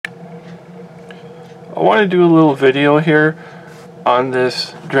I want to do a little video here on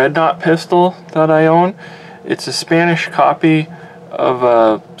this Dreadnought pistol that I own. It's a Spanish copy of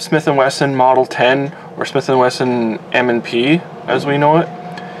a Smith and Wesson Model 10, or Smith and Wesson M&P as we know it,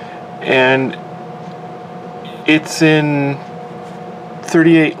 and it's in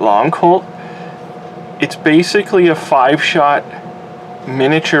 38 long Colt. It's basically a 5-shot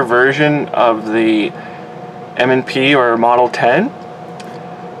miniature version of the M&P or Model 10.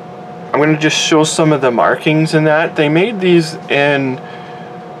 I'm going to just show some of the markings in that. They made these in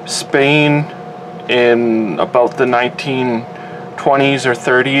Spain in about the 1920s or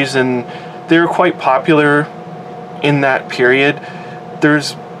 30s, and they were quite popular in that period.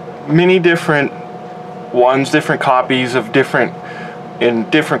 There's many different ones, different copies of different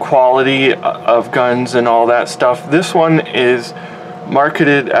quality of guns and all that stuff. This one is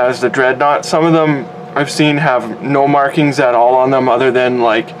marketed as the Dreadnought. Some of them I've seen have no markings at all on them other than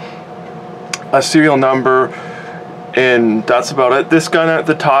like a serial number, and that's about it. This gun at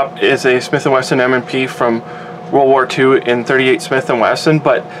the top is a Smith & Wesson M&P from World War II in 38 Smith & Wesson,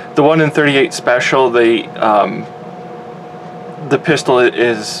 but the one in 38 Special, the pistol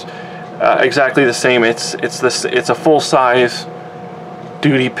is exactly the same. It's a full-size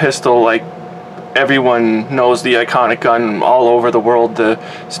duty pistol, like everyone knows, the iconic gun all over the world, the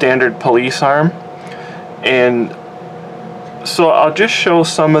standard police arm. And so I'll just show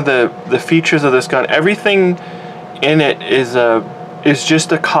some of the features of this gun. Everything in it is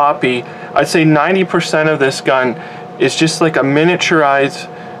just a copy. I'd say 90% of this gun is just like a miniaturized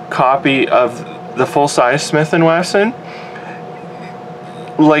copy of the full-size Smith & Wesson.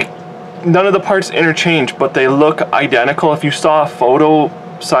 Like, none of the parts interchange, but they look identical. If you saw a photo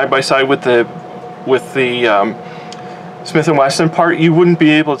side by side with the Smith & Wesson part, you wouldn't be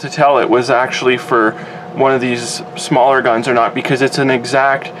able to tell it was actually for one of these smaller guns or not, because it's an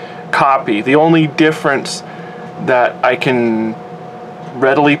exact copy. The only difference that I can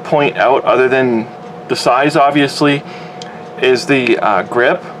readily point out, other than the size obviously, is the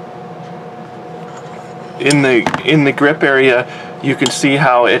grip. In the grip area, you can see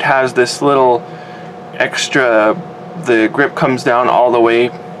how it has this little extra, the grip comes down all the way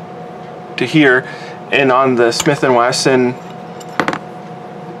to here, and on the Smith & Wesson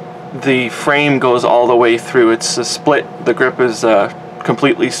the frame goes all the way through. It's a split. The grip is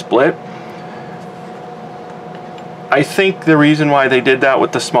completely split. I think the reason why they did that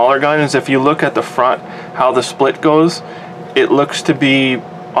with the smaller gun is if you look at the front, how the split goes, it looks to be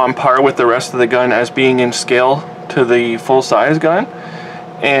on par with the rest of the gun as being in scale to the full-size gun.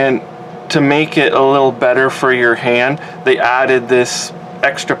 And to make it a little better for your hand, they added this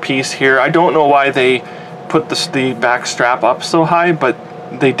extra piece here. I don't know why they put the back strap up so high, but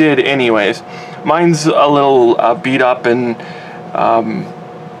they did anyways. Mine's a little beat up, and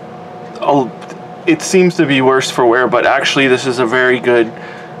it seems to be worse for wear, but actually this is a very good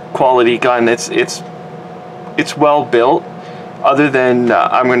quality gun. It's well built, other than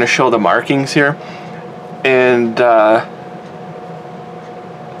I'm going to show the markings here. And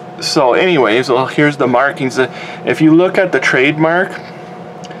so anyways, well, here's the markings. If you look at the trademark,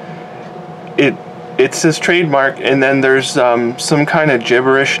 it says trademark, and then there's some kind of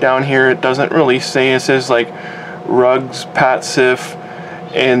gibberish down here. It doesn't really say. It says like Rugs, Patsif,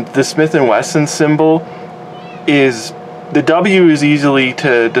 and the Smith & Wesson symbol is, the W is easily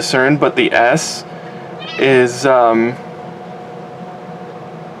to discern, but the S is the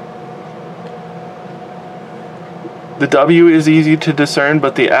W is easy to discern,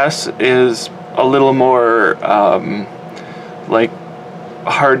 but the S is a little more like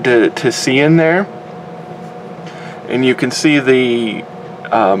hard to see in there. And you can see the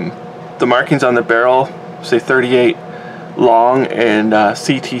markings on the barrel say 38 long and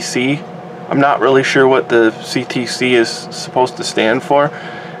CTC. I'm not really sure what the CTC is supposed to stand for,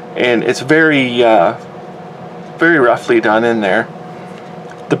 and it's very very roughly done in there.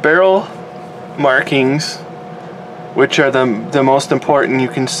 The barrel markings, which are the most important, you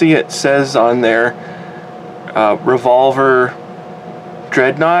can see it says on there revolver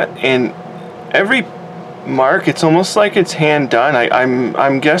Dreadnought, and every mark, it's almost like it's hand done.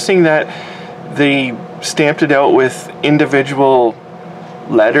 I'm guessing that they stamped it out with individual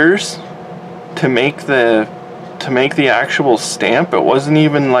letters to make the actual stamp. It wasn't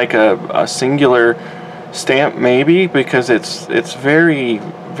even like a singular stamp, maybe, because it's very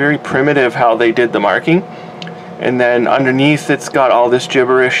very primitive how they did the marking. And then underneath it's got all this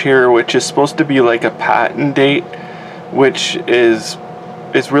gibberish here, which is supposed to be like a patent date, which is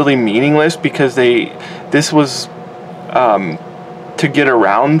really meaningless, because this was to get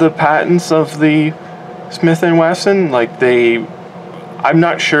around the patents of the Smith and Wesson. Like I'm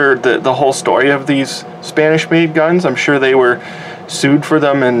not sure the whole story of these Spanish-made guns. I'm sure they were sued for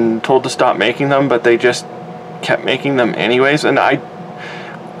them and told to stop making them, but they just kept making them anyways. And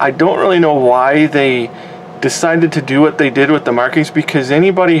I don't really know why they decided to do what they did with the markings, because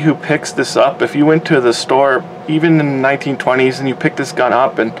anybody who picks this up, if you went to the store even in the 1920s and you picked this gun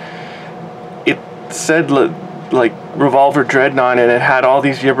up and it said like revolver Dreadnought and it had all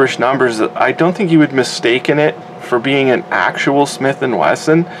these gibberish numbers, I don't think you would mistaken it for being an actual Smith and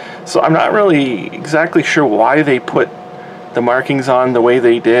Wesson. So I'm not really exactly sure why they put the markings on the way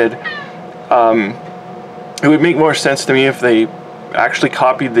they did. It would make more sense to me if they actually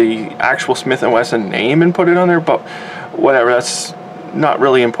copied the actual Smith and Wesson name and put it on there, but whatever, that's not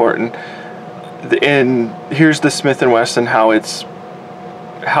really important. And here's the Smith and Wesson, how it's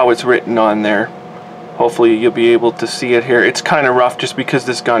written on there. Hopefully you'll be able to see it here. It's kind of rough just because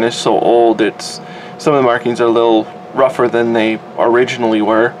this gun is so old. Some of the markings are a little rougher than they originally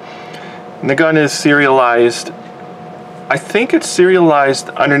were. And the gun is serialized. I think it's serialized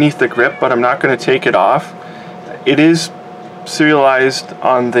underneath the grip, but I'm not going to take it off. It is serialized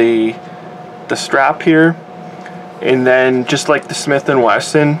on the strap here, and then just like the Smith and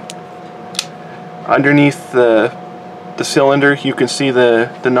Wesson, underneath the cylinder you can see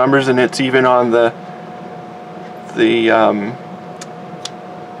the numbers, and it's even on the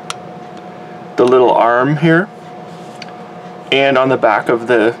little arm here and on the back of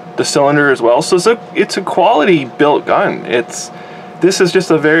the cylinder as well. So it's a quality built gun. This is just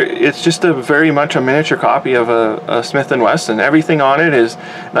very much a miniature copy of a Smith and Wesson. Everything on it is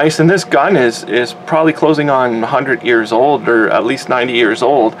nice, and this gun is probably closing on 100 years old, or at least 90 years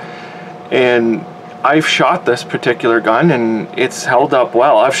old. And I've shot this particular gun and it's held up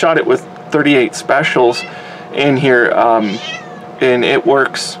well. I've shot it with 38 specials in here, and it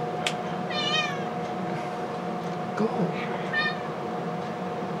works.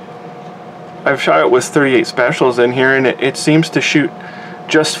 I've shot it with 38 specials in here, and it seems to shoot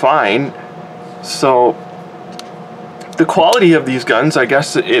just fine. So the quality of these guns, I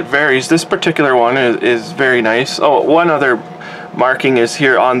guess it varies. This particular one is very nice. Oh, one other marking is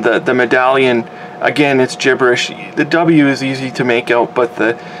here on the medallion. Again, it's gibberish. The W is easy to make out, but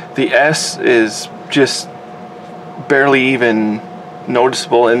the S is just barely even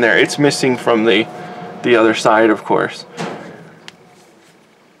noticeable in there. It's missing from the other side, of course.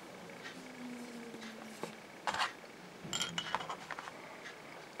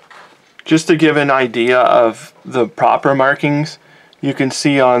 Just to give an idea of the proper markings, you can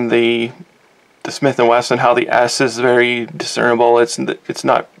see on the Smith & Wesson how the S is very discernible. It's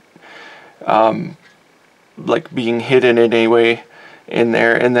not like being hidden in any way in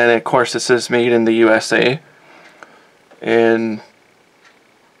there. And then of course it says made in the USA. And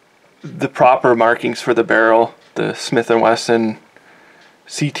the proper markings for the barrel, the Smith & Wesson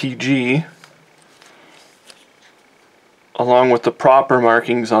CTG, along with the proper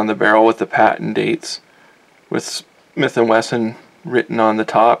markings on the barrel with the patent dates, with Smith & Wesson written on the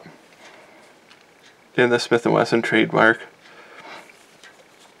top, and the Smith & Wesson trademark.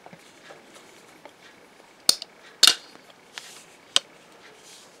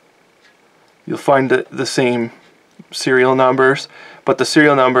 You'll find the same serial numbers, but the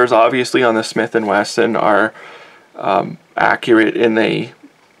serial numbers obviously on the Smith & Wesson are accurate, and they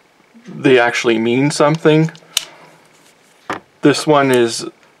actually mean something. This one is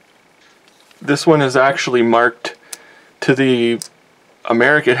actually marked to the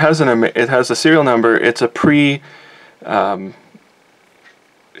American. It has a serial number. It's a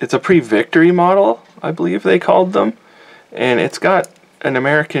pre-victory model, I believe they called them, and it's got an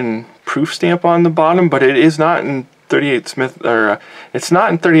American proof stamp on the bottom, but it is not in 38 Smith, or it's not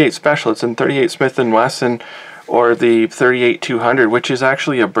in 38 Special. It's in 38 Smith & Wesson, or the 38-200, which is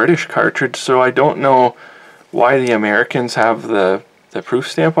actually a British cartridge. So I don't know why the Americans have the proof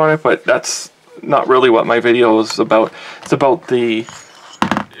stamp on it, but that's not really what my video is about. It's about the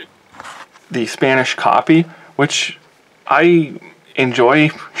Spanish copy, which I enjoy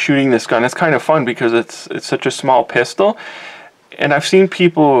shooting this gun. It's kind of fun because it's such a small pistol, and I've seen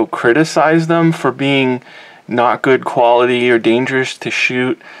people criticize them for being not good quality or dangerous to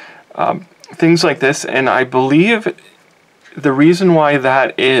shoot, things like this. And I believe the reason why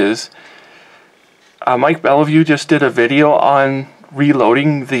that is, Mike Bellevue just did a video on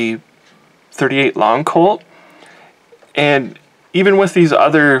reloading the 38 long Colt, and even with these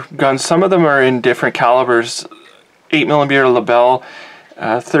other guns, some of them are in different calibers, 8mm Lebel,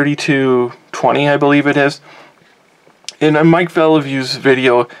 32-20 I believe it is. In Mike Bellevue's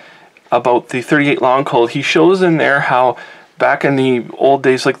video about the 38 long Colt, he shows in there how back in the old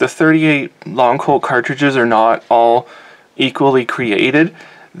days, like the 38 long Colt cartridges are not all equally created.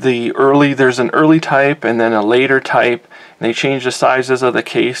 There's an early type and then a later type. And they change the sizes of the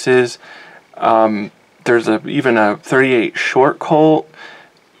cases. There's even a 38 short Colt.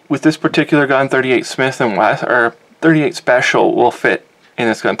 With this particular gun, 38 Smith and Wesson, or 38 Special will fit in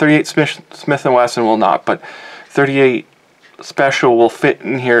this gun. 38 Smith and Wesson will not, but 38 Special will fit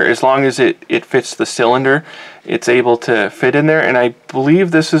in here as long as it fits the cylinder. It's able to fit in there, and I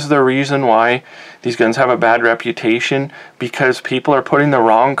believe this is the reason why these guns have a bad reputation, because people are putting the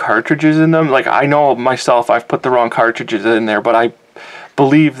wrong cartridges in them. Like, I know myself, I've put the wrong cartridges in there, but I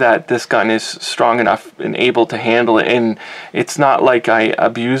believe that this gun is strong enough and able to handle it, and it's not like I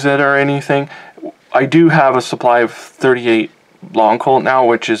abuse it or anything. I do have a supply of 38 long Colt now,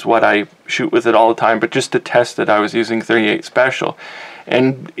 which is what I shoot with it all the time, but just to test it I was using 38 Special.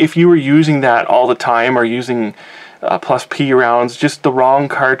 And if you were using that all the time, or using plus P rounds, just the wrong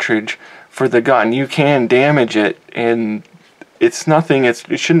cartridge for the gun, you can damage it, and it's nothing,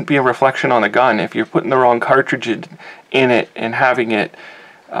 it shouldn't be a reflection on the gun. If you're putting the wrong cartridge in it and having it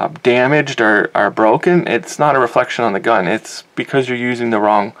damaged or broken, it's not a reflection on the gun. It's because you're using the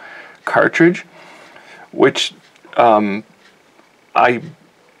wrong cartridge, which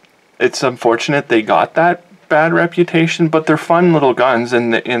it's unfortunate they got that bad reputation, but they're fun little guns,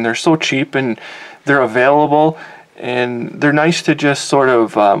 and they're so cheap, and they're available, and they're nice to just sort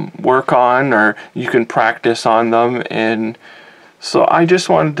of work on, or you can practice on them. And so I just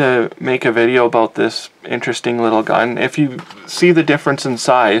wanted to make a video about this interesting little gun. If you see the difference in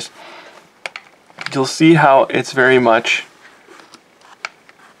size, you'll see how it's very much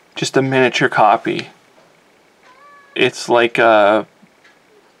just a miniature copy. It's like a,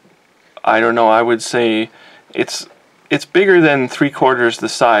 I don't know, I would say it's bigger than 3/4 the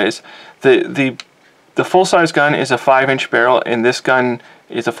size. The full-size gun is a 5-inch barrel, and this gun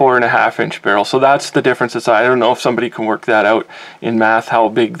is a 4.5-inch barrel. So that's the difference in size. I don't know if somebody can work that out in math, how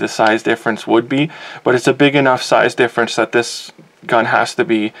big the size difference would be, but it's a big enough size difference that this gun has to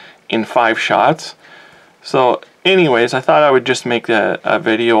be in 5 shots. So anyways, I thought I would just make a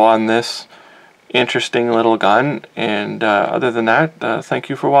video on this interesting little gun, and other than that, thank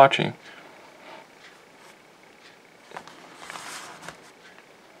you for watching.